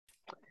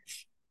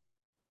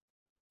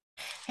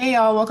Hey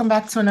y'all, welcome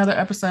back to another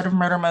episode of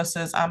Murder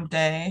Moses. I'm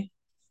Day.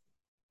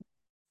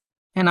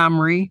 And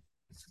I'm Ree.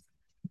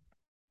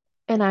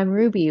 And I'm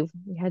Ruby.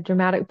 We had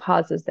dramatic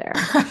pauses there.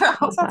 I was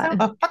How's like, what that?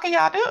 the fuck are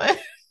y'all doing?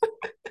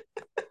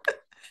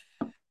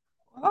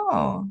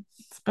 Oh,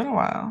 it's been a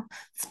while.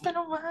 It's been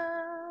a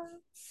while.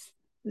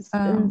 Is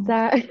Um,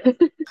 that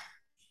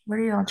what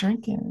are y'all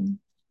drinking?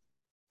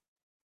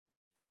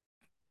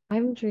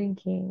 I'm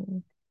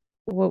drinking.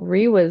 Well,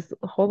 Ree was,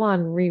 hold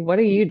on, Ree, what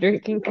are you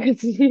drinking?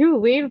 Because you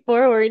lean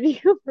forward,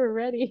 you were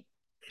ready.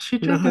 She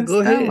No, drinking go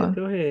ahead. Stella.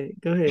 Go ahead.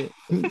 Go ahead.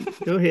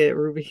 Go ahead,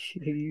 Ruby.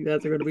 You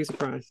guys are going to be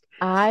surprised.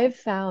 I've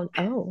found,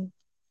 oh,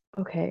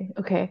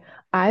 okay.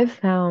 I've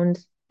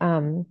found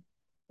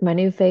my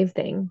new fave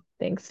thing,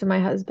 thanks to my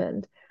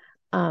husband.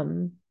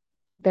 Um,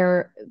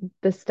 they're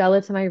the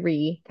Stella to my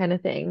Ree kind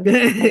of thing.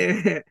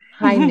 And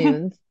high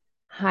noons.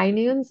 High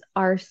noons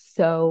are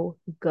so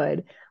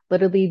good.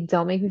 Literally,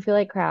 don't make me feel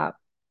like crap.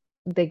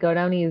 They go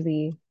down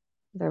easy.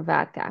 They're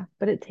vodka,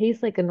 but it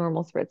tastes like a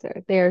normal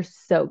spritzer. They are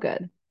so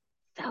good.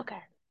 So good.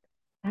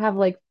 I have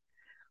like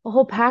a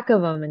whole pack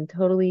of them and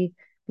totally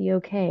be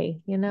okay,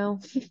 you know?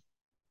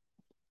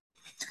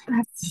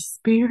 That's the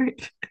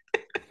spirit.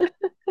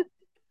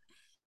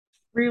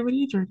 Rhea, what are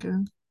you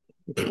drinking?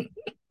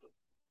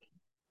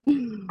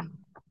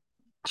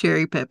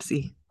 Cherry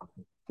Pepsi.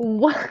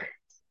 What?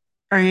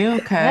 Are you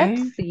okay?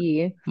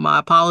 Pepsi. My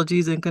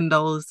apologies and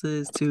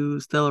condolences to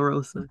Stella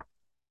Rosa.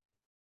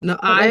 No,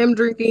 But I like, am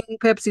drinking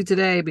Pepsi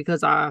today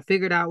because I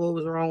figured out what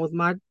was wrong with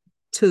my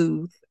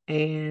tooth.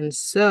 And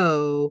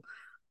so,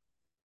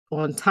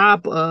 on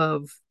top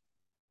of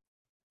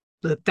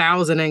the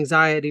thousand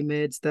anxiety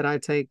meds that I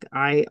take,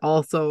 I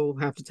also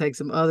have to take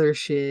some other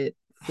shit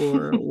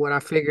for what I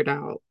figured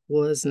out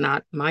was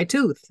not my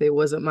tooth. It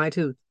wasn't my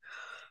tooth.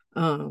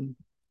 Um,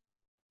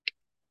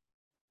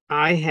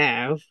 I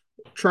have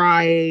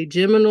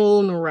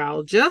trigeminal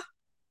neuralgia,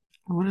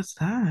 What is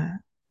that?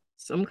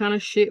 some kind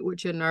of shit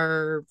with your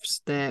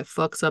nerves that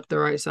fucks up the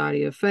right side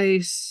of your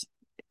face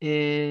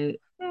and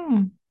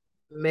Hmm.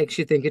 makes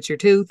you think it's your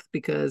tooth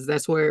because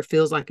that's where it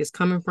feels like it's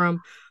coming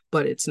from,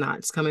 but it's not.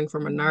 It's coming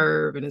from a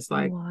nerve, and it's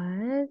like,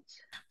 what?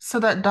 So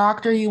that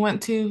doctor you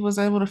went to was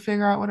able to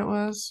figure out what it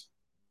was?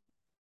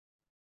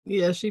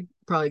 yeah, she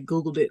probably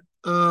Googled it.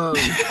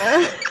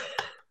 Like,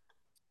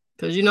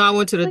 Because I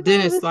went to the oh,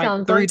 dentist this like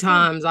sounds three like fun.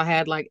 times. I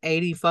had like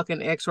 80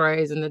 fucking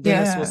x-rays, and the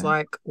dentist was Yeah.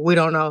 like, we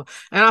don't know.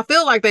 And I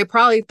feel like they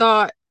probably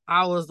thought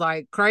I was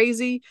like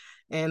crazy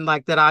and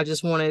like that I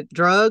just wanted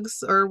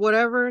drugs or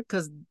whatever.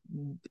 Cause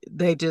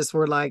they just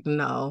were like,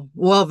 no.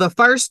 Well, the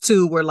first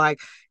two were like,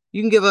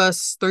 you can give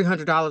us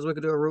 $300, we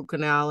could do a root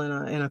canal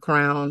and a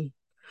crown.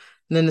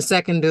 And then the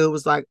second dude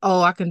was like,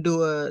 oh, I can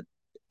do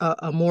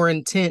a more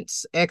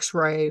intense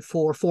x-ray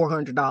for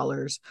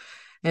 $400.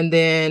 And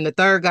then the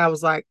third guy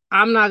was like,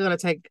 I don't want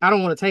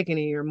to take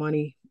any of your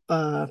money.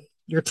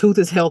 Your tooth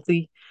is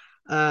healthy.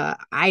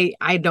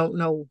 I don't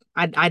know.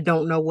 I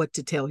don't know what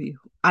to tell you.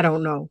 I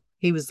don't know.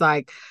 He was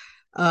like,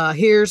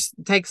 here's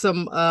take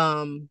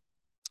some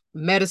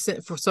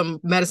medicine for some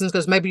medicines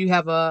because maybe you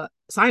have a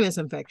sinus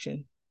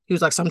infection. He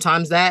was like,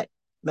 sometimes that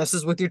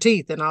messes with your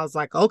teeth. And I was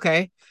like,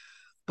 okay.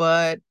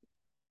 But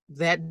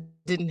that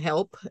didn't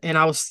help, and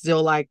I was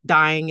still like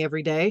dying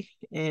every day.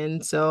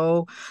 And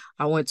so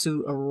I went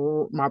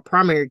to my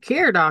primary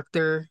care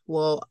doctor,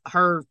 well,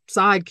 her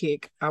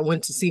sidekick. I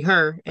went to see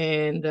her,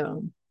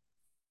 and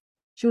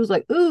she was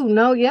like, ooh,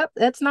 no, yep,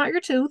 that's not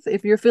your tooth.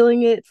 If you're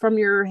feeling it from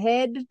your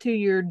head to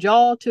your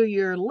jaw to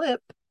your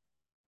lip,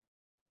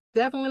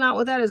 definitely not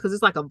what that is, because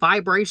it's like a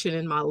vibration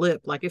in my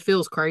lip, like it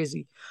feels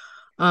crazy.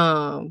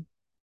 um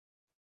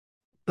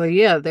but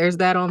yeah, there's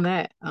that on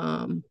that.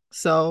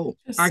 So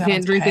Just I can't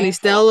sounds drink any painful.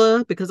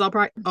 Stella because I'll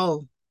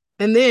probably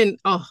and then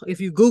if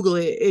you Google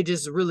it, it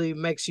just really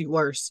makes you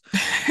worse.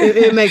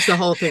 It makes the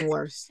whole thing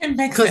worse It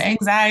makes the because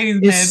anxiety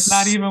meds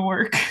not it's even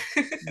work.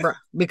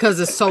 because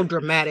it's so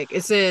dramatic.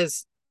 It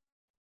says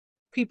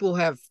people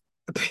have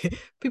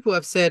people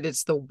have said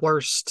it's the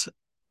worst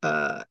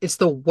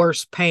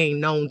pain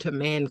known to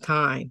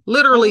mankind,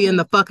 literally in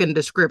Oh, the fucking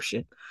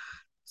description.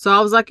 So I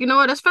was like, you know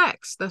what? That's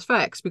facts. That's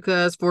facts.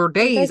 Because for Like,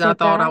 I days I get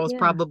thought I that. was Yeah.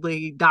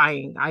 probably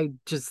dying. I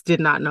just did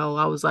not know.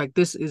 I was like,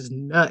 this is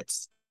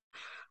nuts.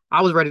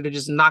 I was ready to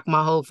just knock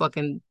my whole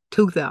fucking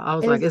tooth out. I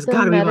was like, Is it's the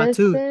got to be my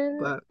tooth. medicine,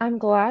 But I'm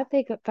glad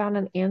they found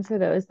an answer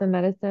though. Is the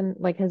medicine,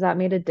 like, has that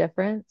made a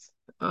difference?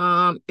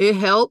 it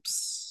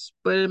helps,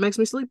 but it makes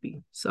me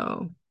sleepy.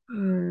 So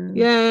Hmm.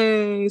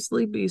 yay,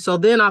 sleepy. So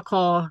then I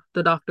call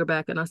the doctor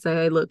back and I say,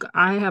 hey, look,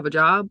 I have a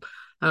job.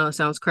 I know it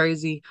sounds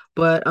crazy,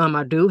 but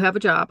I do have a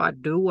job. I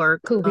do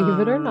work. Believe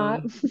it or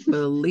not.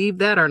 Believe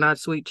that or not,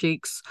 sweet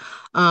cheeks.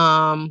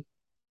 Um,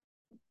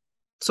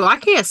 so I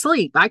can't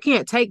sleep. I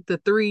can't take the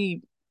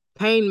three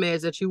pain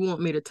meds that you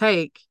want me to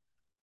take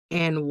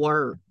and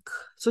work.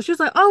 So she was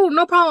like, oh,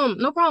 no problem,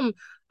 no problem.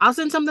 I'll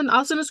send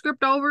a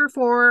script over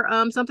for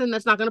something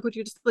that's not gonna put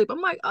you to sleep. I'm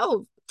like,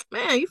 oh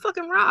man, you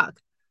fucking rock.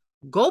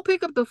 Go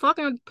pick up the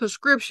fucking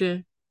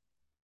prescription.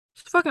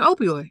 It's fucking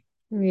opioid.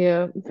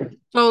 Yeah.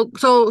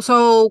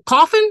 So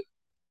coughing?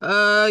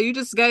 You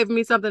just gave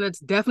me something that's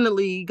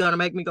definitely gonna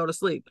make me go to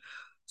sleep.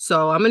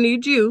 So I'm gonna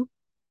need you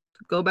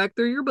to go back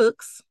through your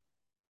books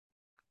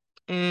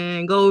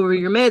and go over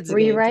your meds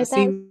again to Rewrite that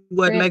see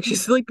what makes script. you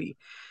sleepy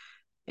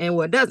and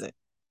what doesn't.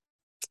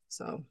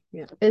 So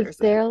yeah, Is there's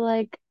that. there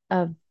like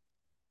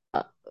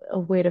a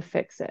way to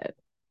fix it?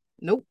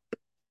 Nope.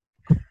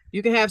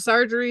 You can have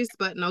surgeries,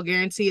 but no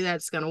guarantee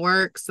that's gonna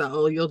work.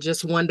 So you'll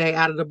just one day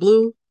out of the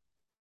blue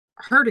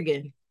hurt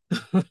again.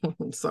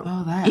 So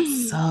Oh, that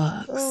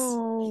sucks.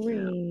 Oh,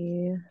 yeah,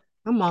 Ree.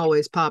 I'm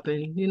always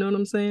popping. You know what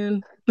I'm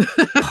saying?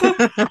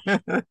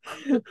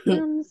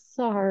 I'm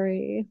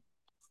sorry.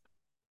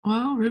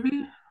 Well,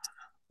 Ruby,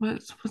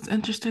 what's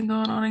interesting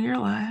going on in your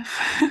life?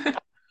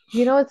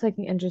 You know what's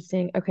fucking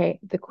interesting? Okay,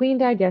 the queen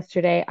died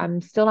yesterday.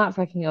 I'm still not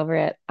fucking over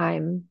it.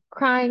 I'm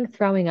crying,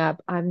 throwing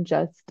up. I'm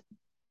just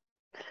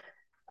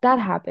that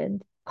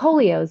happened.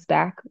 Polio's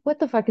back. What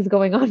the fuck is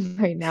going on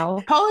right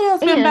now?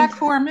 Polio's been And back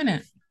for a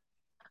minute.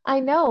 I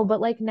know,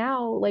 but like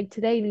now, like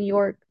today, New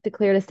York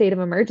declared a state of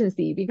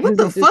emergency What because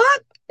the it just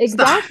fuck?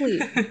 Stop.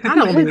 exactly I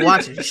don't be because it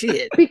watching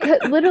shit. because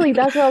literally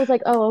that's where I was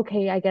like, oh,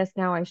 okay, I guess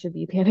now I should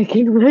be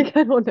panicking. Like,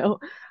 I don't know.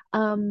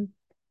 Um,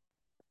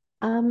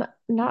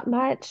 not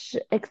much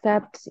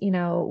except,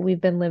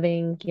 we've been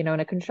living, in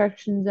a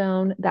construction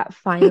zone that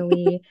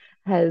finally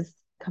has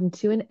come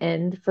to an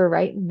end for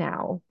right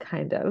now,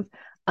 kind of.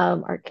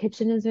 Our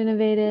kitchen is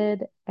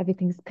renovated,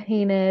 everything's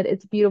painted,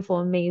 it's beautiful,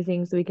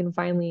 amazing. So we can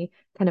finally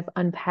kind of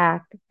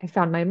unpack. I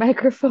found my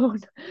microphone.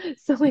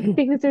 So like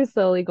things are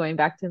slowly going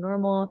back to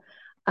normal.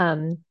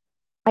 Um,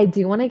 I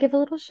do want to give a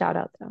little shout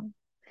out though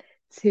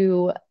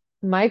to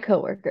my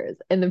coworkers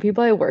and the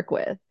people I work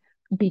with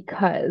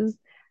because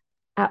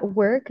at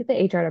work, the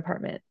HR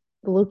department,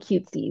 the little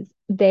cutesies,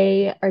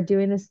 they are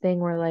doing this thing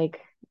where like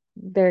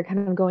they're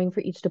kind of going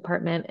for each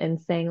department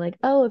and saying like,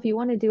 oh, if you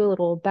want to do a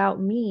little about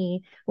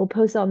me, we'll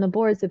post it on the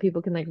board so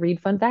people can like read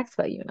fun facts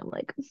about you. And I'm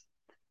like,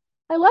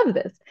 I love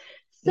this.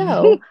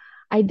 So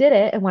I did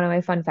it, and one of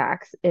my fun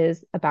facts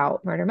is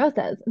about Murder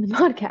Moses and the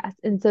podcast.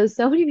 And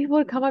so many people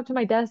would come up to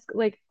my desk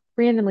like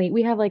randomly.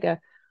 We have like a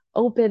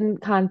open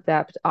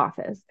concept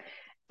office,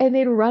 and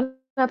they'd run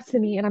up to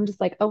me and I'm just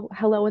like, oh,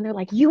 hello. And they're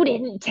like, you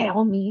didn't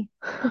tell me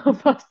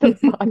about the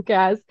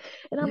podcast.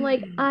 And I'm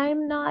like,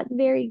 I'm not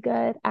very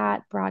good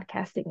at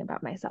broadcasting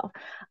about myself.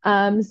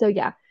 So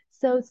yeah.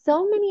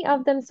 So many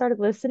of them started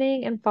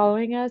listening and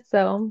following us.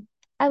 So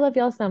I love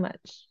y'all so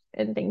much.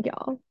 And thank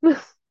y'all.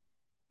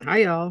 Hi,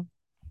 y'all.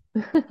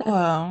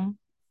 Hello.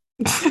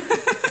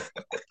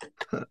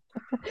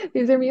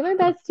 These are me and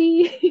my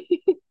bestie.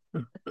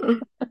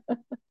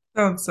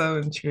 I'm so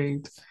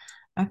intrigued.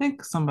 I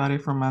think somebody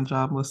from my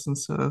job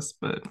listens to us,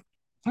 but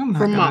I'm not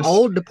From my gonna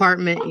old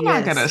department, I'm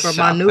not yes. gonna From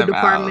my shout new them out.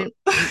 department,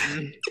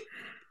 mm-mm.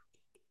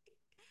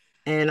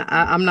 And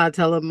I'm not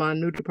telling my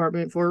new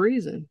department for a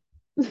reason.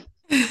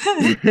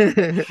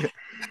 They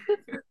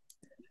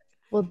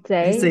Well,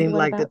 Day, seem what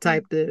like the about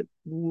type that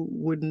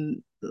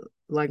wouldn't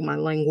like my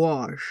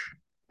language.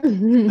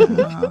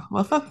 you?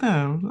 Well, fuck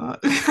them.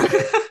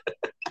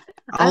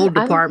 I'm Old I'm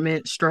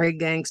department, straight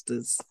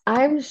gangsters.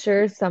 I'm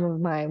sure some of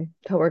my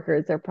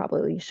coworkers are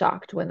probably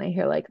shocked when they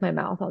hear like my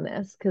mouth on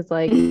this because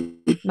like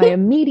my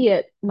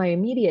immediate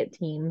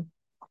team,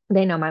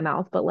 they know my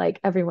mouth, but like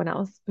everyone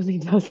else really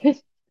doesn't.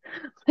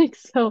 Like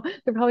so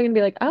they're probably gonna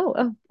be like,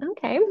 oh,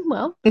 okay,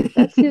 well,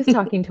 that's who's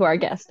talking to our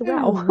guest.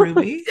 Wow.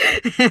 Really?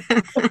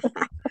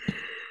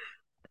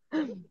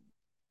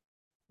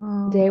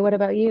 Day, Um, what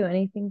about you?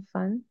 Anything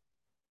fun?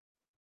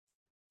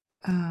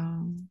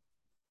 um,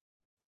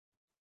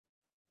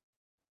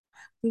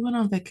 we went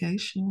on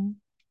vacation.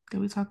 Did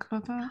we talk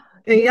about that?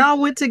 And We y'all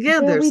went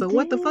yeah, together. we So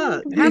what the did.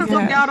 fuck? How We the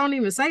fuck did. Yeah. y'all don't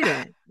even say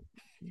that?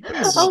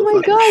 You Oh my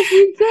motherfuckers. gosh,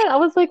 we did. I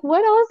was like,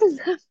 what else is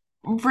that?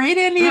 Bree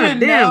didn't God even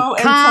damn. know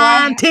until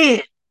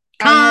Content.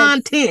 I had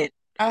Content.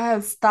 I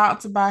had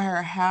stopped by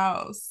her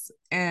house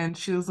and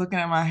she was looking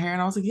at my hair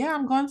and I was like, yeah,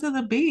 I'm going to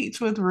the beach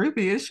with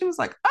Ruby. And she was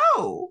like,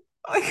 oh,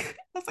 like,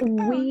 I was like,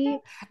 oh, yeah. We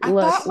I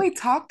look, thought we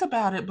talked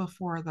about it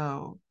before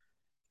though.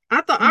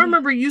 I we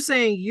remember you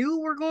saying you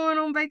were going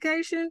on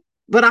vacation,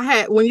 but I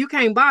had when you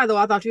came by though,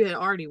 I thought you had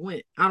already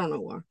went. I don't know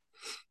why.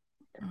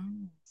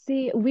 Oh,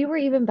 see, we were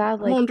even bad.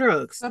 I'm on Like,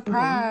 drugs.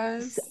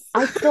 surprise.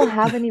 I still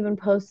haven't even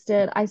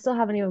posted. I still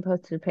haven't even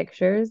posted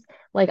pictures.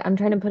 Like, I'm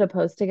trying to put a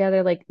post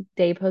together. Like,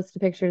 they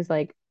posted pictures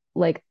like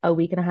a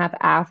week and a half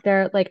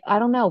after. Like, I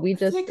don't know. We It's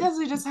just because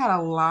we just had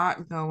a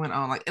lot going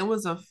on. Like it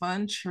was a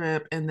fun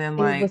trip, and then it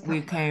like was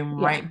we came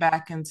yeah. right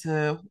back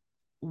into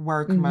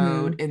work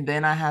mode, Mm-hmm. and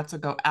then I had to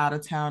go out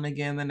of town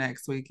again the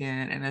next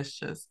weekend, and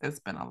it's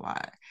been a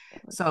lot.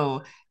 It was a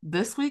So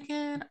this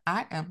weekend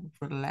I am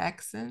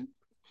relaxing.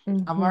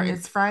 lot.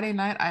 It's Friday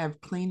night. I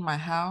have cleaned my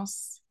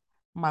house.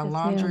 My Yes,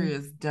 laundry ma'am.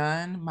 is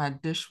done. My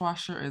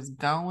dishwasher is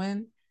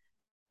going.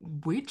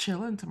 We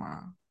chilling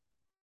tomorrow.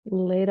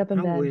 Laid up in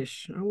I bed.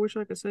 wish. I wish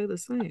I could say the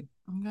same.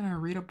 I'm gonna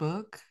read a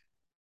book.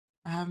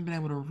 I haven't been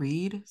able to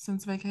read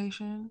since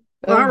vacation.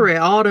 Well, I Oh. read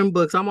all them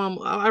books.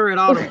 I read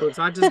all them books.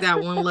 I just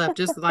got one left,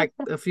 just like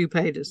a few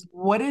pages.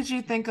 What did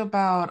you think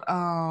about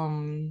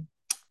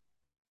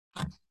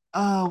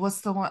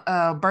What's the one?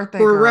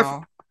 Birthday For ref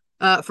Girl.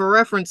 for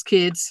reference,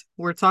 kids,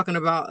 we're talking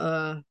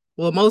about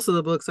well, most of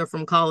the books are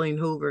from Colleen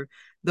Hoover.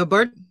 The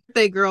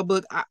Birthday Girl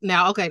book.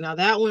 Now, okay, now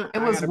that one It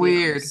I was gotta be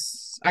weird.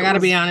 honest. I It gotta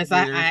be was honest.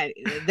 weird. I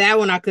that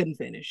one I couldn't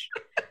finish.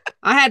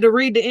 I had to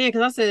read the end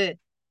because I said,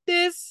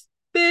 "This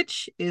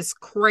bitch is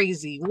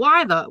crazy.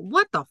 Why the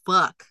what the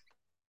fuck?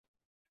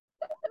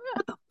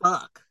 What the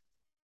fuck?"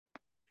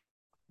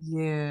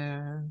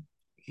 Yeah.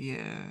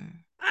 Yeah.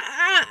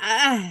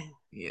 I,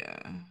 Yeah.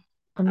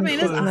 I'm I gonna mean,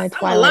 It stick to was my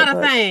I'm a lot Twilight of books.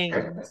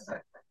 things.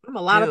 I'm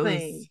a lot it of was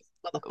things,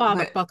 but the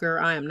that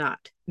fatherfucker, I am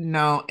not.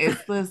 no,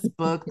 it's this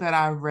book that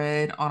I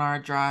read on our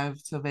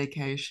drive to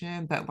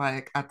vacation that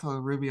like I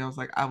told Ruby, I was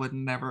like, I would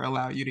never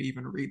allow you to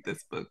even read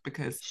this book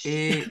because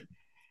it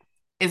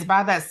is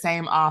by that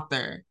same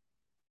author.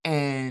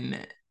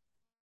 And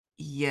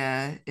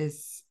yeah,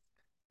 it's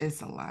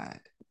a lot.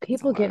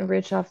 It's a People getting lot.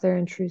 rich off their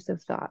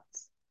intrusive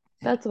thoughts.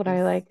 That's what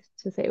I It's like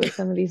to say with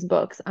some of these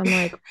books. I'm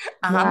like,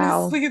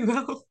 wow. honestly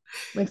though,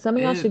 Like some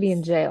of y'all should be it's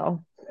in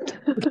jail.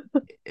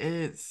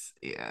 it's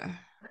yeah.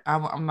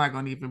 I'm not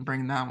gonna even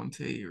bring that one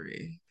to you,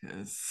 Ree,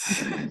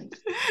 because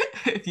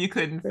if you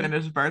couldn't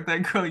finish Birthday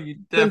Girl, you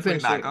Couldn't definitely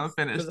finish not it gonna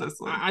finish because this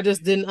one. I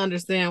just didn't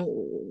understand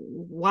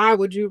why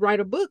would you write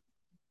a book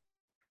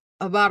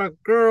about a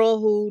girl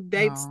who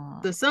dates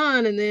No, the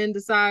son and then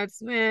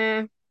decides,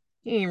 man,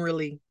 he ain't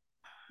really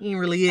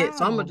it. I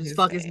So I'm gonna love just his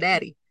fuck his name.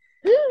 daddy.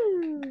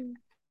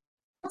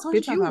 I told you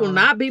Bitch, about you that will already.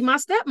 not be my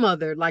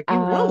stepmother. Like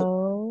you won't.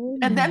 Oh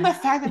And then the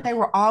fact no. that they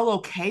were all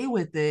okay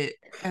with it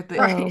at the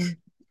Right.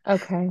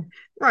 Okay.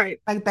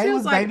 Right. like She they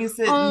was was like,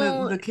 babysitting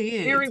oh, the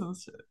kids Eric, and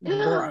shit.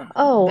 bruh,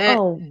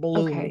 that Oh,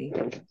 blew okay. me.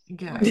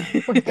 Yeah.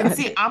 Oh my And God.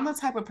 see, I'm the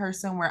type of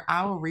person where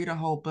I will read a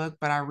whole book,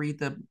 but I read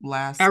the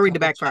I last read the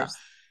couple back chapters. first.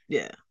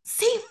 Yeah.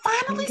 See,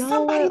 finally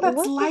somebody Y'all,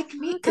 that's what the like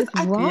me, fuck because is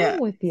I wrong Yeah.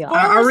 with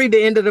I y'all? spoilers. read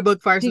the end of the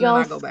book first Do and then y'all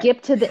I go back.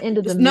 skip to the end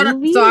of the No, no.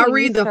 So movie I when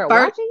you read the start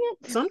first watching it?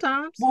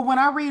 sometimes. Well, when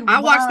I read I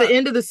when watch the I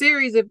end of the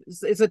series. If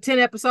it's a 10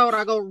 episode,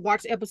 I go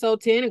watch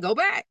episode 10 and go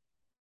back.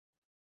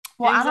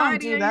 well, I don't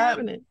Anxiety do ain't that.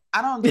 having it.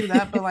 I don't do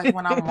that, but like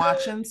when I'm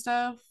watching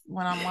stuff,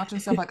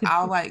 like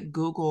I'll like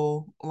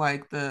Google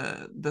like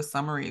the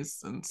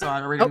summaries, and so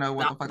I already Oh, know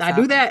what the fuck's I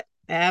do happening. that.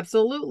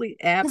 Absolutely.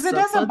 Because it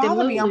doesn't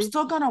bother me. I'm Absolutely.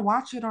 still gonna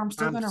watch it or I'm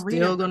still I'm gonna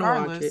read still it gonna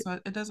watch regardless. it. So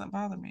it doesn't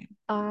bother me.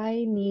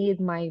 I need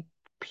my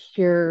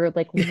pure,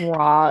 like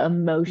raw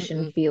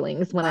emotion Mm-mm.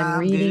 feelings when I'm Nah,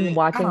 I'm reading, good.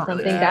 I watching don't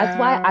really something. care. That's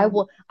why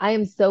Yeah. I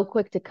am so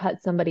quick to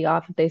cut somebody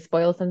off if they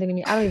spoil something to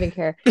me. I don't even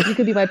care. You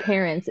could be my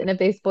parents, and if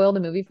they spoiled a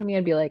movie for me,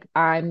 I'd be like,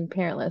 I'm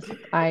parentless.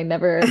 I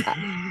never,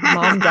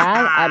 mom,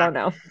 dad, I don't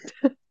know.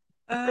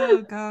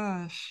 Oh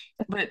gosh.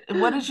 But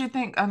what did you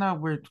think? I know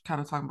we're kind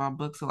of talking about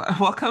books a lot.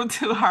 Welcome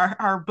to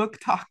our book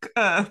talk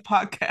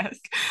podcast.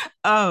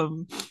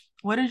 Um,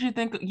 what did you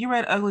think? You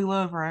read Ugly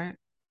Love, right?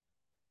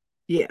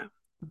 Yeah.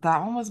 That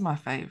one was my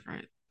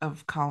favorite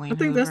of I Colleen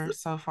think that's Hoover the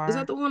so is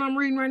that far. the one I'm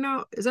reading right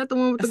now? Is that the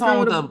one with the It's the girl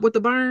one with with the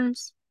the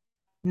burns?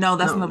 no,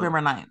 that's No, no.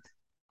 November 9th.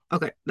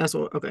 Okay, that's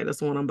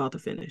the one I'm about to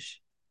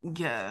finish.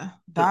 Yeah,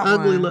 The that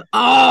ugly one. look.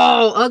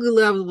 Oh, ugly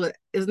love is what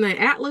is his name?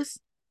 Atlas?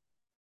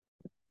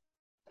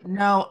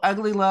 No,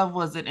 Ugly Love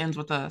was It Ends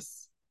With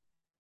Us.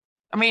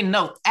 I mean,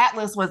 no,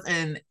 Atlas was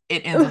in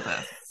It Ends With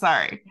Us.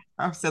 Sorry,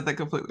 I've said that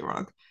completely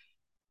wrong.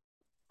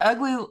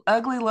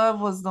 Ugly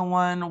Love was the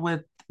one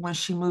with when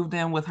she moved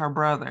in with her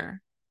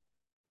brother.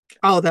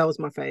 Oh, that was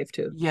my fave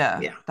too.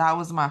 Yeah, Yeah. that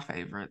was my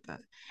favorite.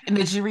 And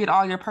did you read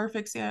All Your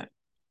Perfects yet?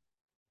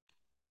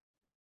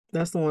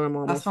 That's the one I'm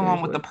That's almost the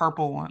one finished with the with.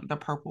 purple one. The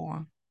purple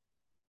one.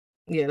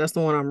 Yeah, that's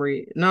the one I'm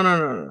reading.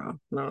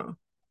 No.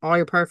 All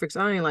your perfects.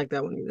 I ain't like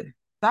that one either.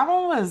 That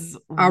one was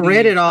I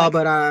read it weird. all, Like,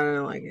 but I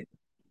didn't like it.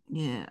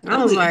 yeah, I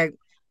was like,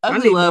 I Ugly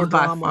need more Love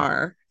by drama.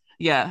 far.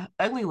 Yeah,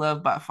 Ugly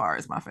Love by far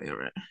is my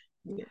favorite.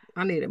 Yeah,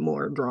 I needed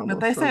more But drama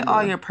they say from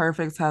All Your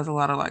Perfects has a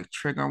lot of like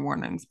trigger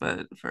warnings,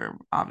 but for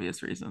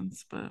obvious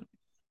reasons. But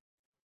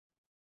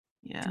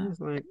I yeah. was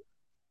like,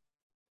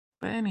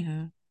 But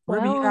anywho,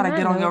 Ruby, Well, you on gotta that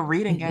get on your note,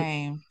 reading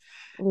game.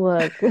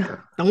 look,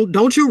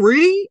 don't you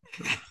read?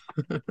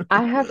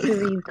 I have to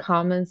read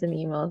comments and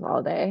emails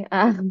all day.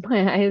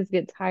 My eyes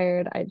get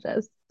tired. I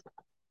just.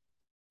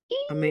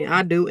 I mean,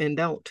 I do and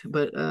don't,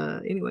 but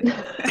anyway.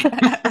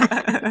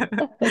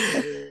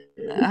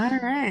 All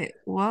right.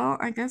 Well,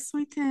 I guess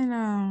we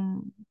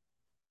can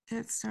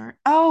get started.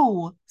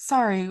 Oh,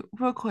 sorry,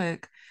 real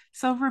quick.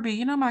 So Ruby,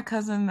 you know my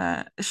cousin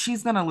that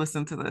she's gonna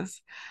listen to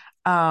this.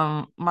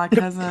 My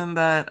cousin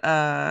that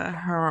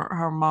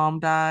her mom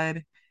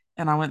died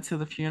and I went to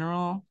the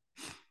funeral.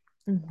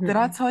 Did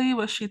I Mhm. tell you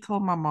what she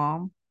told my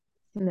mom?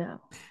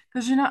 No.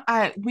 Because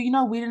we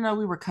didn't know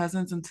we were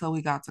cousins until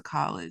we got to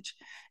college.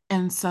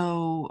 And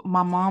so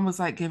my mom was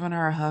like giving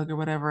her a hug or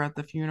whatever at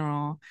the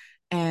funeral.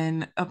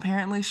 And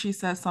apparently she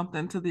said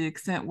something to the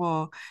extent,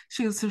 well,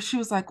 she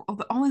was like, well,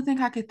 the only thing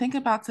I could think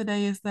about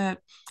today is that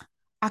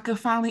I could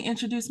finally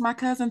introduce my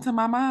cousin to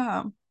my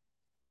mom.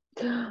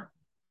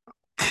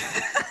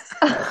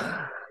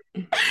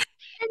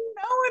 And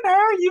knowing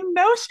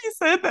her, she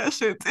said that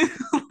shit too.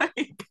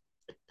 Like,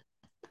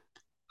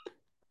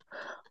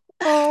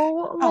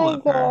 Oh Oh I my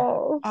love her.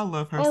 God. I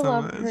love her I so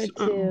love her much.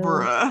 too.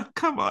 Bruh,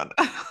 come on.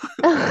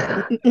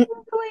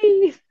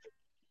 Please.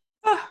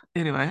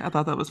 Anyway, I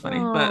thought that was funny.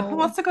 But who Oh,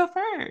 wants to go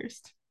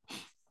first?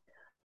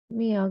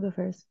 me, I'll go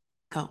first.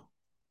 Go.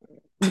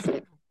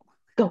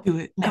 Go, Do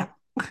it go, now.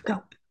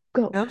 go,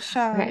 go. Go Okay.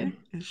 shy.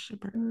 It's your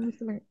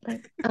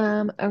birthday.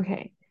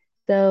 Okay.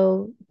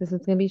 So this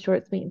is gonna be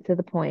short, sweet, and to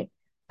the point.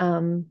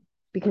 Um,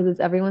 because it's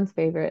everyone's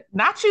favorite.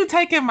 Not you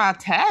taking my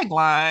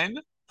tagline.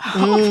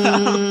 Hold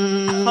up.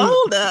 Mm,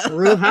 Hold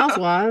Real up.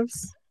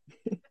 Housewives.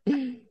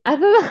 I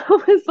thought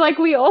it was like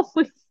we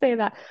always say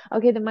that.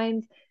 Okay, the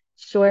mine's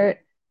short,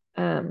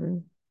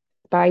 um,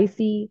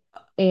 spicy,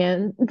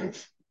 and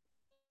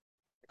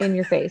in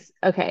your face.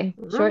 Okay,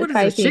 short, What is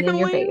it? spicy, and in Chicken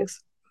your face.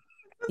 wings?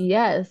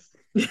 Yes,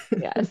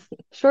 yes.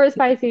 Short,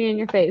 spicy, and in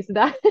your face.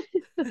 That.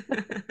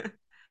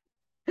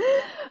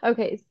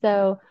 Okay,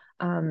 so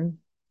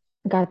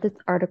got this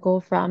article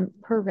from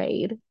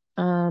Parade.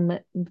 Um,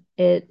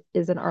 it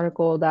is an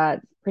article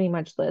that pretty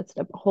much lists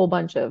a whole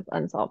bunch of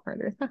unsolved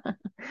murders.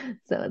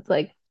 So it's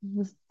like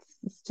it's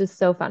just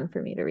so fun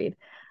for me to read.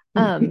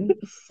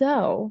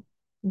 So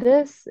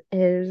this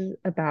is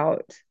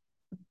about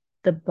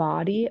the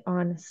body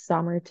on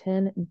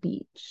Somerton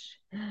Beach.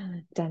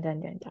 Dun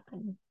dun dun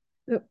dun.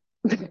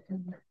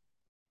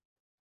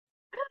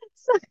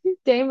 So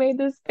Day made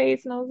this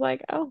face, and I was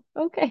like, "Oh,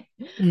 okay."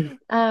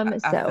 I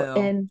So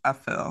feel, I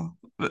feel,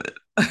 but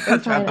I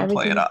it's tried fine. to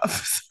play it Everything.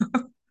 off.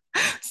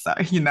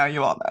 Sorry,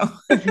 you all know.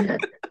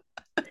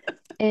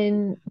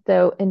 In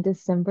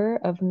December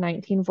of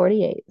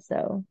 1948,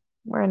 so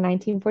we're in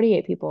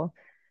 1948, people.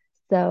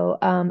 So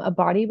a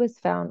body was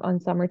found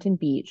on Somerton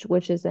Beach,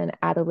 which is in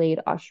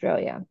Adelaide,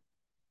 Australia.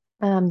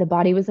 The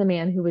body was a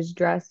man who was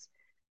dressed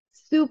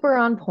super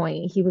on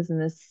point. He was in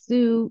a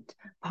suit,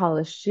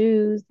 polished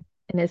shoes,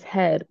 and his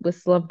head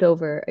was slumped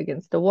over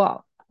against a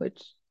wall,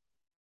 which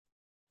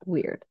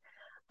weird.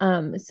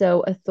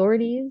 So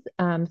authorities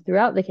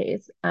throughout the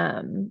case,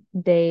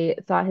 they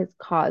thought his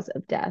cause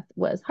of death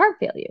was heart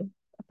failure.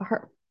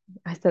 Heart,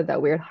 I said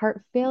that weird,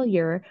 heart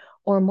failure,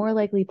 or more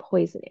likely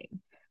poisoning.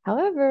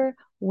 However,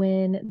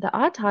 when the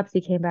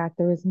autopsy came back,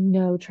 there was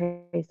no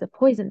trace of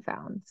poison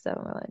found. So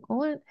we're like,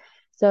 what?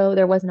 So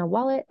there wasn't a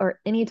wallet or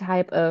any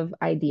type of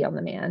ID on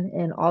the man,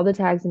 and all the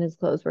tags in his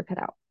clothes were cut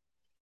out.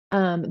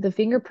 The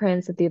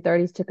fingerprints that the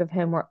authorities took of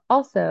him were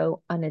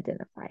also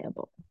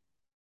unidentifiable.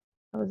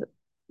 That was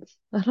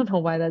I don't know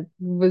why that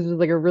was just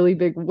like a really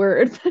big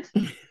word.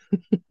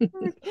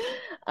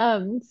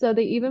 So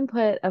they even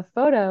put a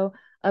photo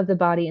of the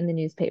body in the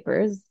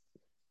newspapers.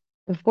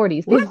 The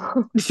 40s What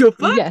people. the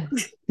fuck?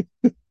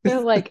 Yes. They're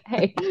like,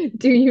 hey,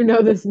 do you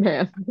know this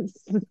man? This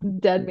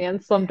dead man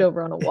slumped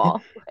over on a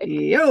wall. Like,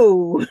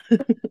 Yo.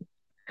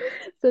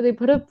 so they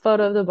put a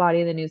photo of the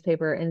body in the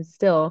newspaper, and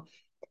still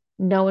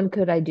no one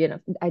could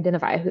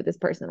identify who this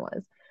person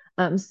was.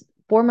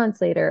 4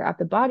 months later,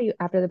 after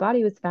the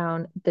body was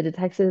found, the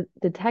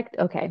detect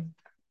okay,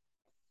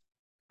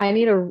 I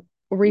need a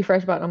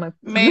refresh button on my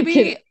Maybe,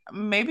 fucking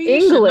maybe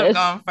you shouldn't have English.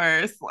 gone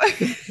first.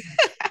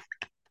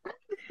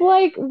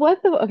 Like,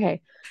 what the?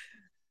 Okay.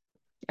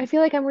 I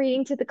feel like I'm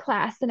reading to the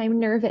class and I'm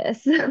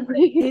nervous.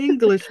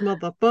 English, Like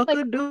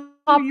motherfucker. Do you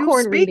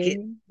popcorn speak it?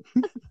 reading.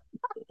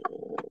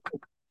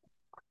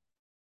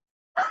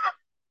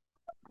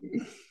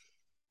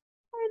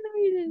 I know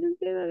you didn't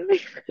say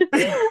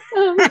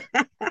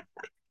that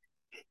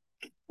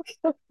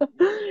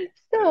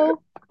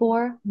so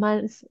 4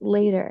 months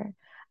later,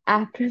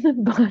 after the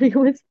body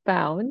was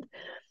found,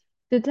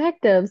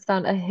 detectives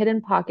found a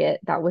hidden pocket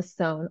that was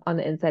sewn on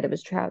the inside of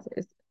his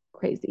trousers.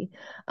 Crazy.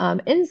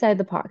 Inside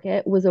the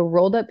pocket was a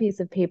rolled up piece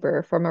of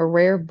paper from a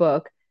rare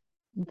book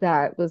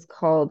that was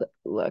called,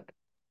 look,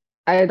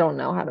 I don't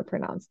know how to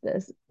pronounce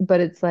this,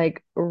 but it's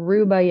like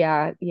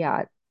Rubaiyat.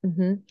 Yeah.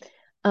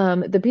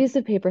 The piece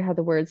of paper had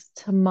the words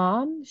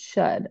Tamam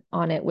Shud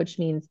on it, which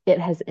means it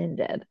has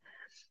ended.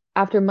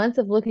 After months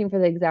of looking for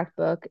the exact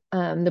book,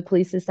 the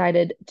police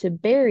decided to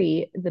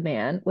bury the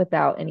man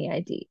without any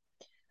ID.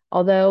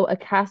 Although a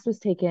cast was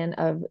taken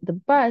of the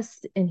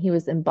bust and he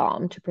was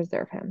embalmed to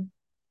preserve him.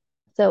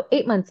 So,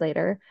 8 months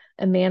later,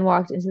 a man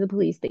walked into the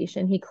police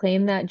station. He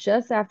claimed that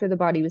just after the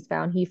body was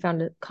found, he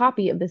found a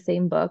copy of the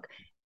same book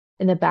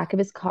in the back of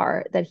his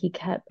car that he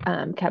kept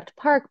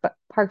parked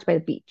by the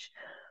beach.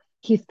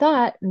 He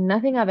thought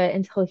nothing of it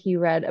until he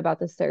read about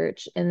the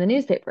search in the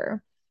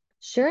newspaper.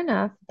 Sure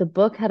enough, the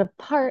book had a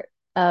part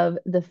of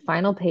the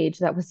final page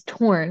that was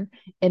torn,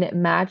 and it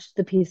matched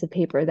the piece of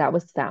paper that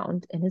was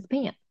found in his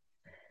pants.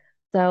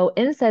 So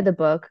inside the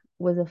book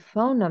was a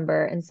phone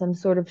number and some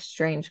sort of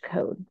strange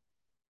code.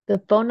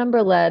 The phone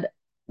number led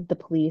the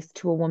police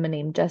to a woman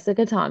named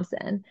Jessica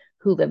Thompson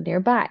who lived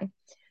nearby.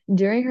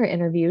 During her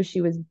interview,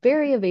 she was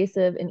very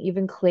evasive and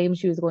even claimed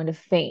she was going to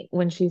faint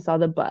when she saw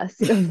the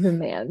bust of the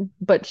man,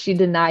 but she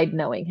denied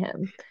knowing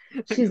him.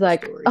 I She's got a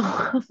like, story.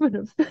 "Oh, I'm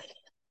gonna."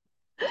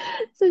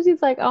 So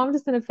she's like, "Oh, I'm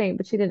just gonna faint,"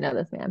 but she didn't know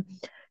this man.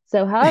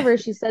 So, however,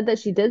 she said that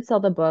she did sell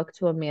the book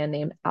to a man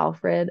named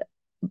Alfred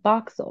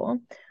Boxall.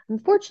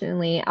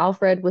 Unfortunately,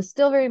 Alfred was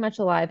still very much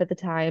alive at the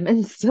time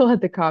and still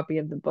had the copy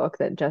of the book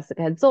that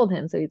Jessica had sold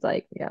him. So he's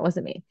like, yeah, it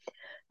wasn't me.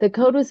 The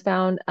code was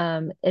found,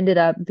 ended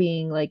up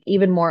being like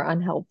even more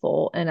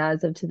unhelpful. And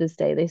as of to this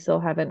day, they still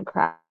haven't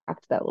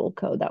cracked that little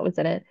code that was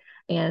in it.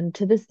 And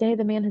to this day,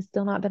 the man has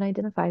still not been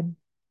identified.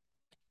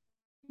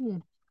 Hmm.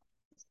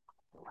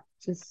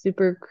 Just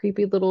super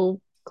creepy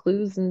little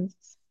clues and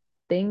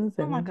things.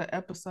 Sound like And an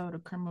episode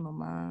of Criminal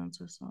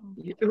Minds or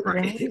something. You're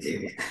right.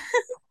 right?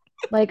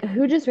 Like,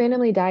 who just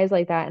randomly dies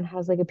like that and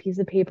has like a piece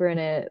of paper in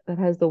it that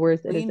has the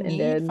words it has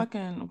ended?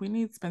 We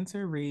need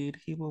Spencer Reed.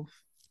 He will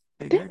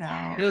figure it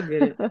out. He'll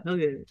get it. He'll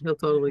get it. He'll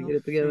totally He'll get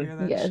it together. figure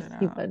that Yes, shit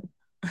he out. would.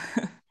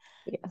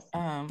 Yes.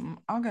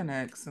 I'll go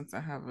next since I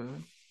have a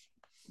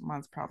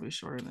mine's probably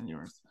shorter than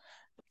yours.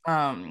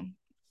 Um,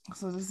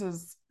 so this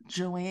is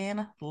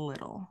Joanne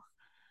Little.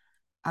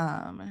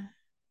 Um,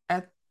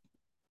 at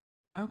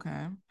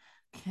okay,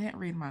 can't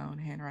read my own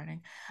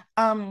handwriting.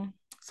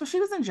 So she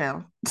was in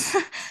jail.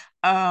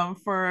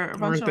 For a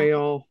bunch Aren't of they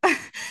all?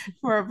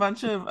 for a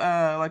bunch of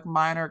like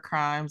minor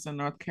crimes in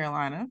North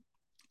Carolina.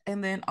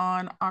 And then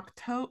on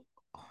October,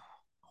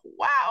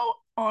 wow,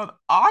 on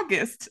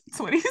August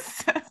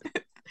 27th.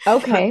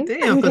 Okay.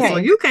 Damn, because so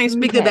Okay. you can't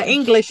speak of the Okay.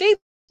 English either,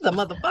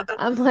 motherfucker.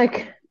 I'm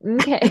like,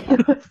 okay.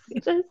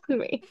 Just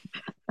me.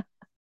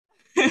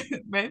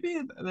 Maybe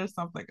there's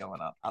something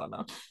going on. I don't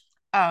know.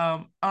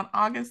 On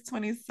August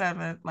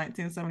 27th,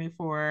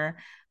 1974,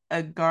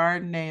 a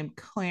guard named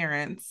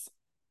Clarence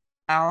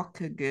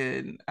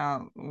Alcagood,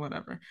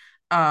 whatever,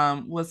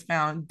 was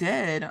found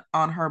dead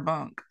on her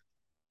bunk.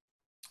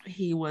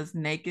 He was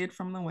naked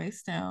from the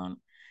waist down.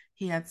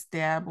 He had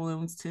stab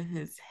wounds to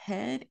his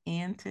head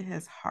and to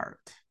his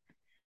heart.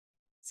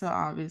 So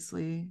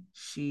obviously,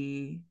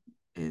 she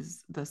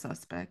is the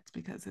suspect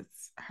because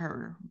it's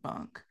her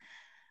bunk.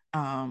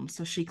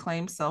 So she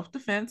claimed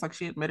self-defense, like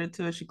she admitted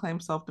to it. She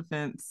claimed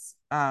self-defense,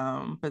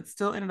 but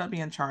still ended up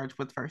being charged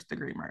with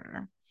first-degree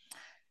murder.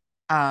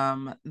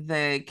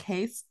 The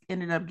case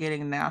ended up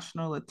getting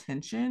national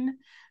attention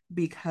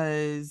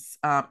because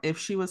if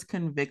she was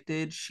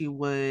convicted, she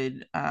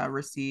would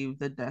receive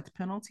the death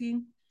penalty.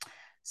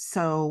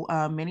 So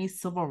many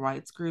civil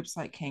rights groups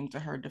like came to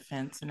her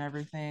defense and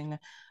everything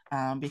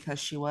because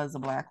she was a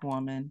black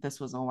woman. This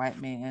was a white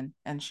man,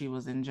 and she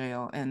was in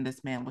jail, and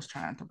this man was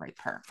trying to rape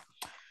her.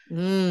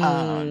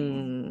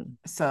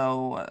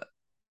 So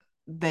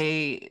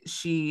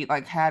she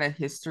like had a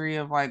history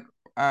of like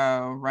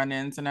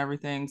run-ins and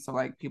everything. So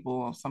like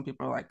some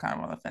people are like kind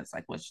of on the fence,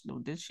 like, what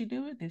did she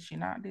do it? Did she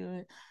not do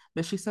it?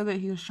 But she said that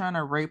he was trying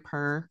to rape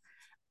her,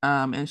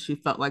 and she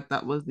felt like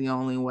that was the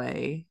only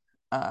way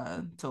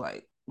to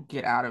like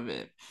get out of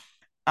it.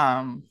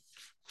 Um,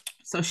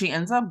 so she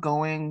ends up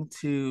going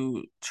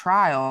to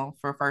trial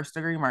for first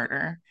degree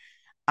murder.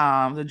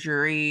 The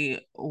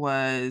jury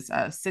was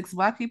six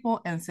black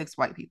people and six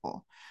white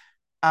people.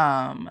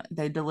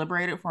 They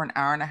deliberated for an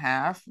hour and a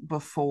half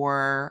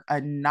before a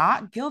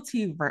not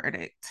guilty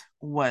verdict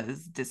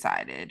was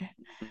decided.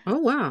 Oh,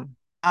 wow.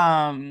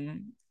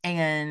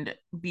 And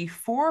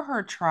before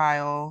her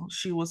trial,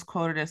 she was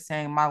quoted as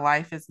saying, "My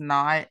life is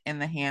not in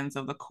the hands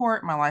of the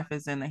court. My life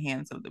is in the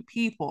hands of the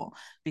people,"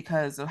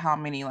 because of how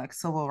many like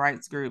civil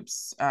rights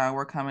groups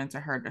were coming to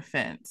her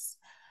defense.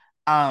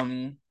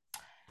 Um,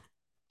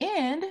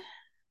 and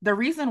the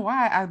reason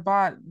why I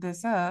brought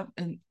this up,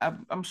 and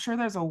I'm sure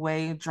there's a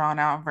way drawn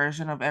out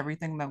version of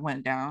everything that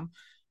went down,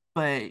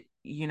 but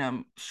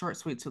short,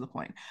 sweet, to the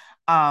point.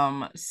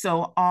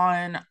 So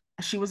on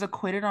She was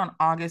acquitted on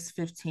August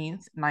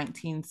 15th,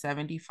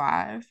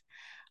 1975.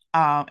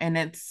 And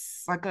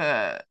it's like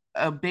a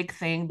big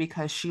thing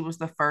because she was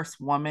the first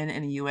woman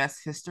in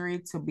US history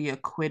to be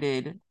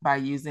acquitted by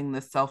using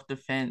the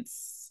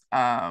self-defense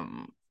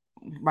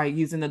by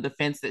using the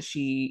defense that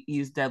she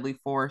used deadly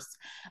force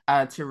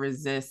to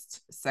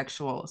resist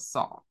sexual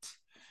assault.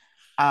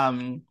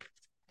 Um,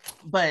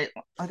 but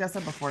like I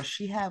said before,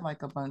 she had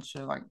like a bunch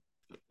of like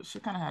she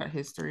kind of had a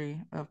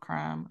history of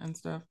crime and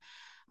stuff,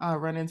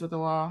 run-ins with the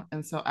law.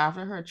 And so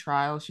after her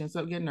trial, she ends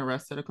up getting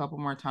arrested a couple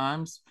more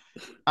times.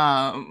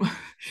 Um,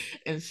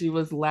 and she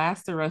was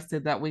last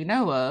arrested that we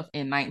know of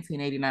in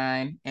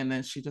 1989, and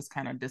then she just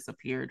kind of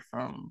disappeared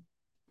from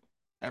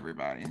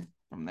everybody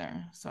from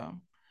there. So,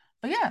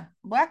 but yeah,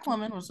 black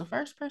woman was the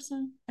first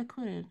person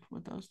acquitted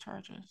with those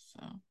charges.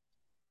 So,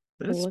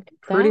 That's Look at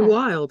pretty that.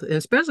 wild,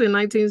 especially in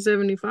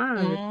 1975.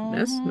 mm-hmm,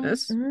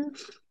 That's Mhm.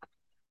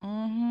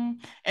 mm-hmm.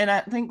 And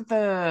I think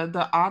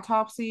the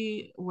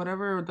autopsy,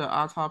 whatever the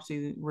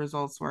autopsy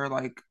results were,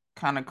 like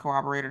kind of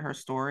corroborated her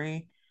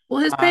story. well,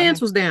 his I pants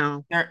think was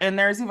down.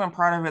 there's even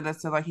part of it that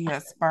said like he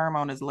had sperm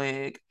on his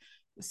leg.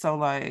 So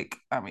like,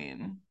 I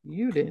mean,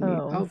 You didn't.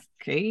 Oh,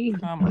 Okay.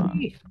 come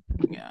on.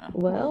 Yeah.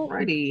 well,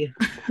 Alrighty.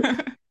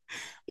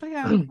 But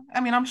yeah,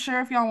 I mean, I'm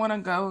sure if y'all want to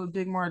go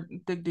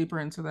dig deeper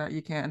into that,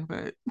 you can,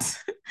 but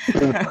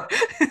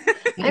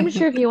I'm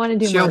sure if you want to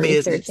do Show more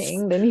business.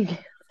 researching, then you can.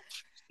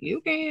 You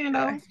can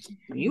yeah,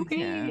 though. You you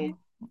can.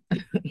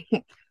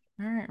 can.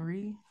 All right,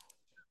 Ree.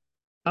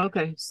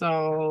 Okay,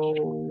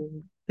 so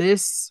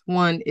this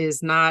one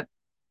is not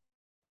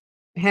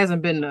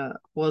hasn't been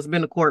well, it's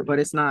been to court, but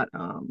it's not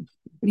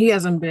he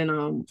hasn't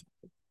been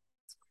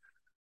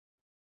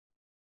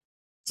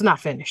it's not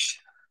finished.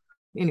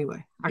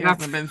 Anyway, He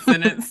hasn't been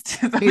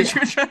sentenced. Is that what yeah,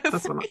 you're trying to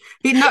that's say? what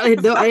he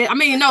no. I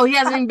mean, no, he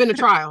hasn't even been to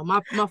trial.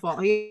 My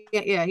fault. He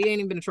ain't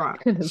even been to trial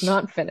It is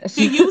not Do finished.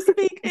 you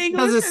speak because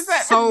English? it's Is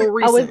that so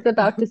I was recent.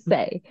 about to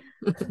say.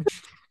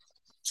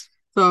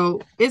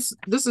 So this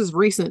is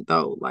recent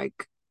though,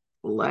 like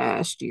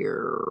last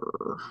year.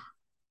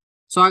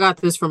 So I got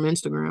this from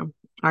Instagram.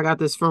 I got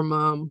this from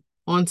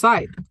on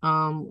site,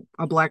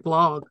 a black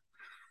blog.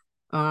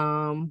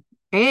 Um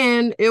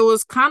and it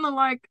was kind of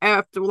like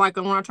after like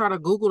when I try to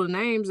Google the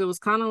names, it was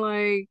kind of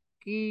like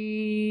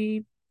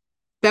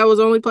that was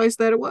the only place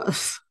that it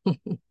was.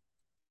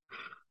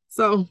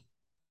 So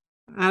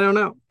I don't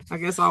know. I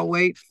guess I'll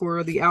wait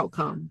for the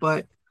outcome.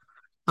 But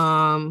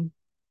um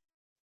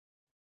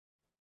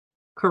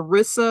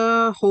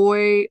Carissa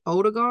Hoy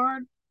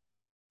Odegaard,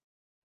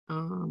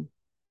 um,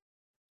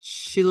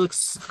 she looks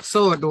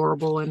so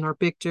adorable in her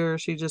picture.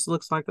 She just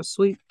looks like a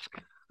sweet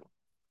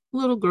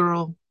little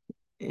girl.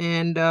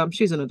 And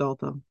she's an adult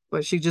though,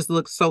 but she just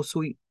looks so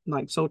sweet,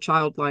 like so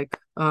childlike.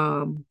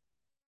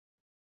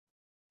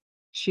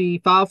 She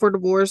filed for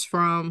divorce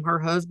from her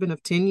husband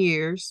of 10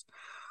 years,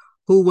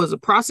 who was a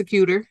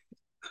prosecutor.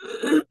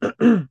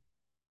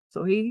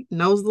 So he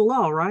knows the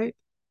law, right?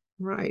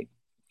 Right.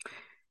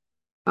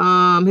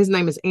 His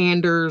name is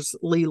Anders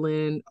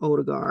Leland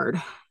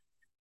Odegaard.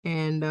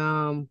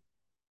 And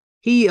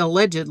he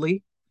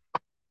allegedly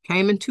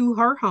came into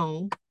her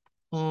home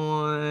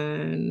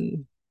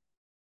on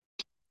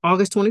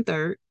August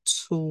 23rd,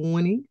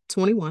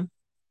 2021,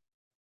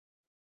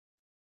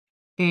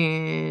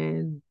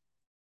 and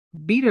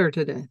beat her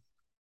to death.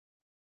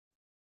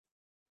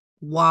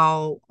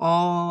 While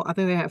I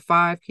think they had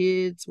 5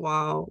 kids,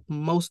 while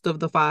most of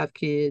the 5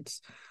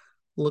 kids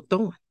looked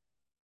on.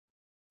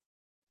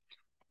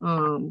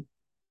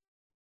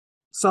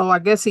 So I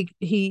guess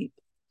he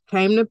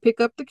came to pick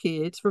up the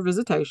kids for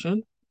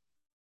visitation.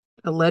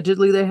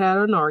 Allegedly, they had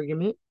an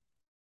argument.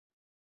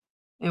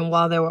 And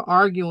while they were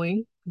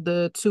arguing,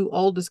 the 2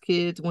 oldest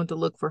kids went to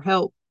look for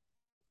help.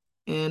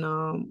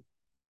 And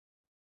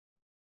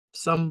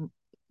some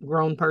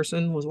grown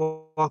person was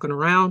walking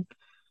around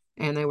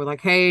and they were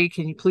like, hey,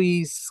 can you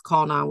please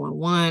call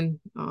 911?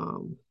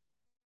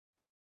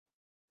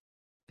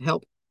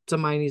 Help.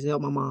 Somebody needs to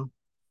help my mom.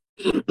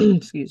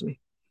 Excuse me.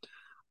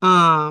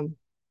 Um,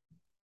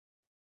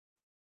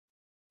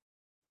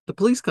 the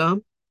police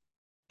come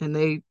and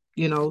they,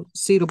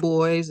 see the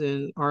boys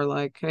and are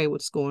like, hey,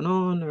 what's going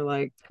on? They're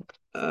like,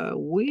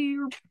 we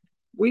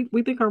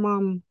think our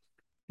mom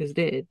is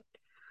dead.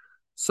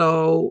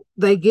 So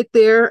they get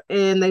there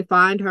and they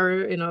find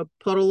her in a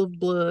puddle of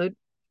blood.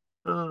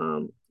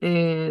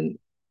 And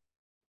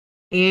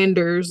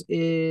Anders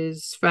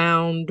is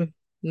found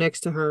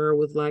next to her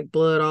with like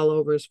blood all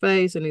over his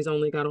face, and he's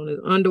only got on his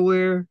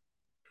underwear.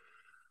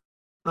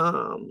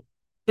 Um,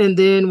 and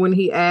then when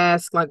he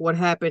asked like what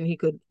happened, he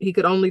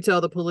could only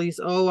tell the police,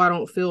 "Oh, I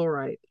don't feel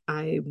right."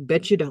 I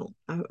bet you don't.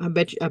 I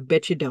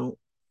bet you don't.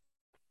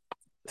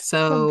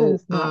 So,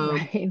 Something's not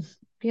right.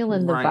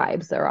 Feeling the right?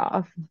 vibes are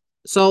off.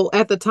 so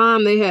at the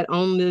time they had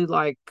only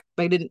like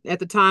they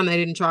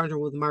didn't charge her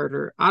with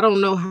murder. I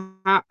don't know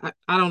how. I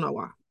don't know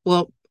why.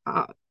 Well,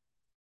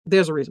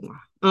 there's a reason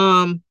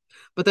why.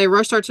 But they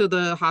rushed her to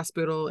the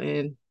hospital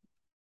and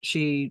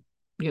she,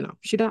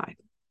 she died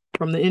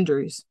from the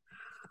injuries.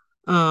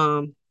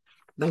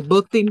 They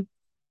booked him,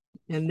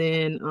 and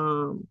then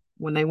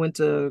when they went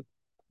to,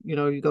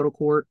 you go to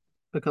court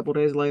a couple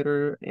days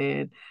later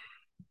and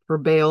for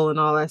bail and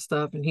all that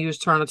stuff, and he was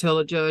trying to tell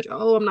the judge,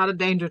 "Oh, I'm not a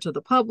danger to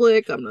the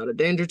public. I'm not a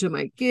danger to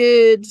my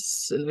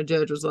kids." And the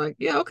judge was like,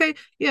 "Yeah, okay,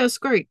 yeah, it's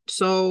great.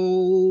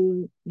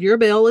 So your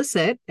bail is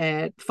set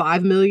at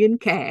 5 million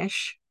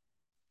cash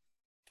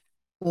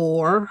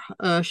or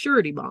a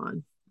surety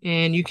bond,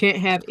 and you can't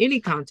have any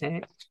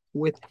contact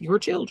with your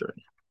children."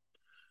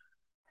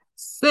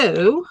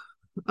 So,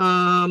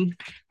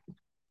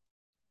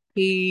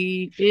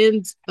 he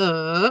ends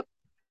up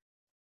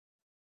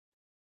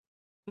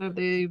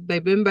they've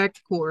been back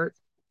to court,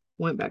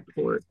 went back to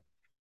court,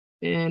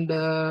 and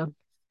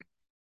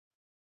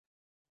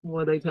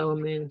what they tell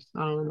him then, I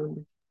don't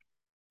remember.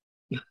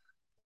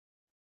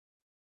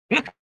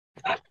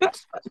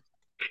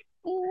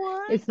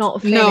 What? It's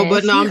not No,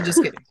 but finished. no, I'm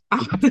just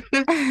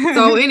kidding.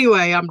 So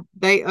anyway,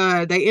 they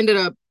ended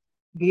up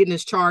getting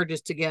his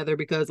charges together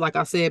because, like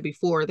I said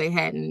before, they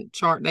had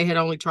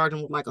only charged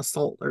him with like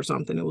assault or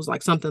something. It was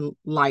like something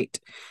light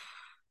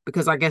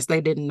because I guess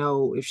they didn't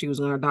know if she was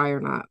gonna die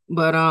or not.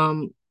 But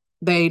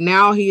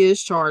he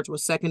is charged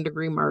with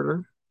second-degree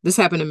murder. This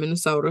happened in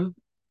Minnesota.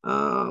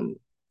 Um,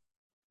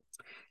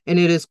 and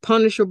it is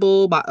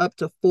punishable by up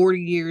to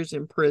 40 years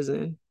in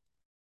prison.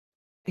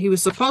 He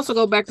was supposed to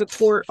go back to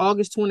court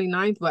August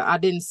 29th, but I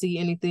didn't see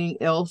anything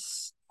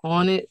else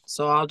on it.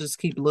 So I'll just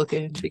keep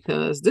looking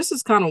because this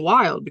is kind of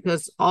wild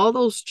because all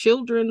those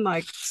children,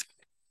 like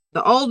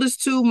the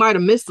oldest 2 might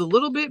have missed a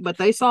little bit, but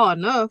they saw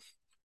enough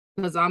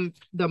because I'm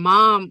the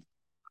mom.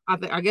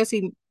 I guess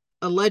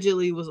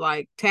allegedly was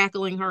like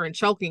tackling her and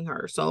choking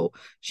her. So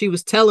she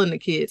was telling the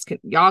kids,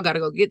 y'all got to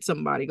go get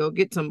somebody.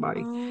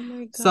 Oh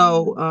my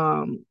So,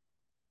 God.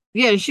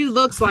 yeah, she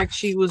looks like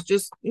she was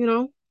just,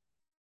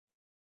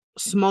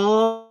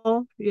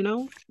 small,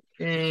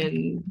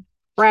 and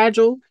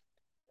fragile.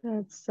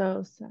 That's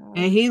so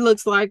And sad. he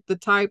looks like the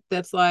type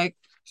that's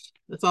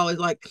always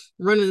like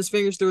running his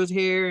fingers through his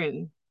hair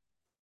and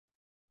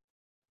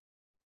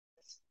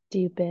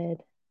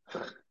Stupid.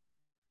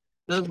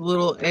 does a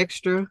little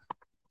extra,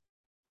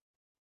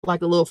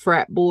 like a little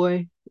frat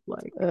boy,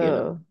 like,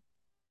 Oh,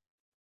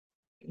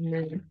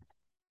 yeah,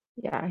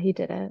 yeah, he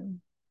did it.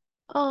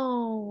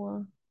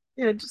 Oh,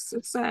 yeah, just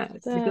it's sad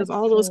because that's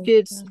all those so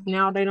kids sad.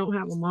 now they don't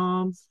have a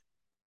mom,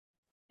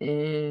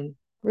 and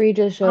Ree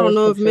just I showed don't us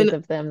know if pictures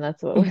of them.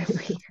 That's what we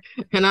see.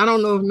 and I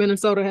don't know if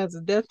Minnesota has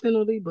a death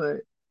penalty, but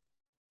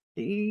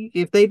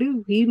if they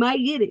do, he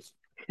might get it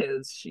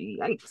because she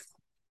yikes.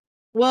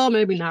 Well,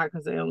 maybe not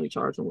because they only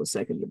charge him with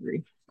second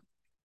degree.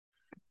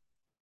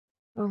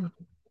 Oh,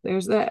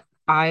 there's that.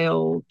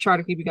 I'll try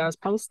to keep you guys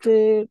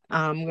posted.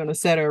 I'm gonna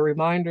set a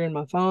reminder in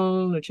my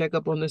phone to check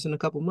up on this in a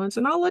couple months,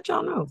 and I'll let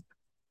y'all know.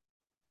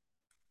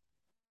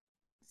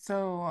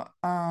 So,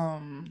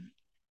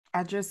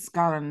 I just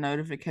got a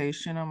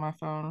notification on my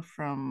phone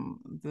from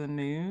the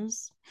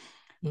news,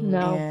 Mhm.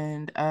 No,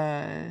 and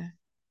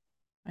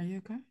are you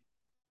okay?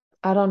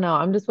 I don't know.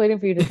 I'm just waiting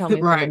for you to tell me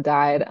someone Right.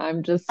 died.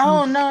 I'm just,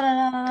 Oh,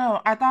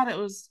 no. I thought it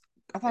was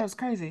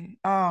crazy.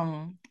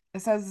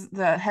 It says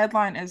the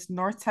headline is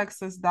North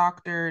Texas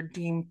doctor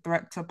deemed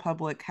threat to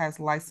public has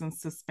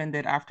license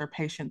suspended after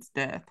patient's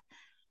death.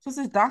 So it's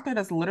this doctor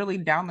that's literally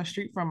down the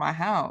street from my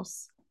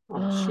house.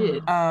 Oh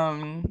shit.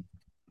 Um,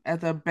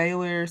 at the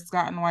Baylor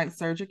Scott and White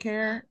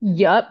Surgicare.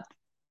 yup.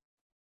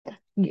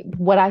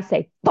 What I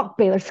say, fuck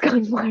Baylor Scott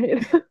and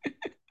White.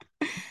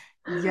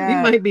 You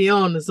Yeah, might be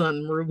on to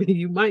something, Ruby.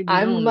 You might be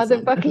I'm on to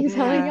something. motherfucking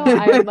telling yeah. y'all.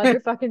 I am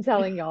motherfucking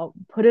telling y'all.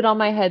 Put it on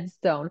my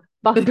headstone.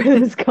 Fuck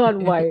Baylor Scott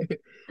and White.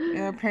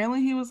 Yeah,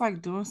 apparently he was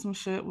like doing some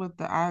shit with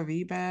the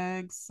IV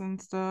bags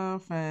and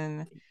stuff.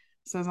 And it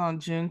says on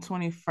June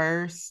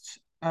 21st,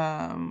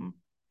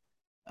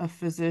 a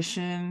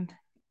physician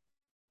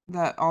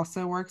that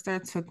also works there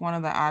took one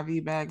of the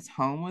IV bags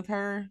home with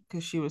her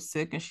because she was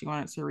sick and she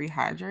wanted to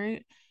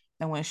rehydrate.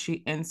 And when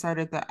she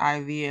inserted the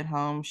IV at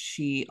home,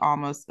 she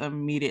almost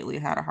immediately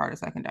had a heart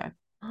attack and died.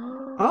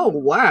 Oh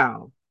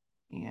wow.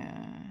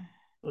 Yeah.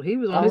 Well, he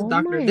was on his Oh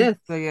Dr. my. Death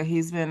So yeah,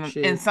 he's been and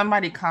shit.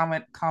 somebody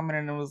commented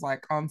and it was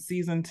like on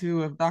season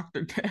 2 of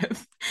Dr.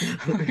 Death.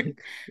 Like,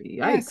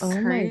 yeah, it's Yikes. Oh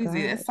my crazy. God.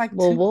 It's like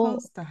Well, too we'll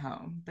close to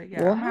home. But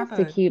yeah, we'll I'm gonna have have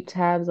to to keep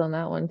tabs on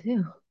that one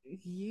too.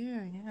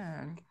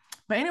 yeah.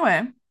 But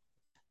anyway,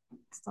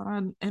 so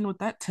I'll end with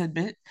that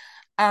tidbit.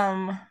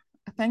 Um,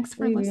 thanks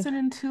for Preview.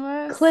 listening to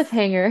us.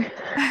 Cliffhanger.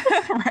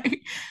 Right.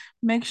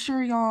 Make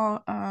sure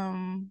y'all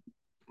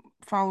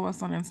follow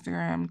us on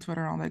Instagram,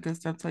 Twitter, all that good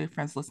stuff. Tell your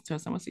friends to listen to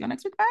us, and we'll see you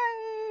next week. Bye.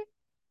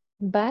 Bye.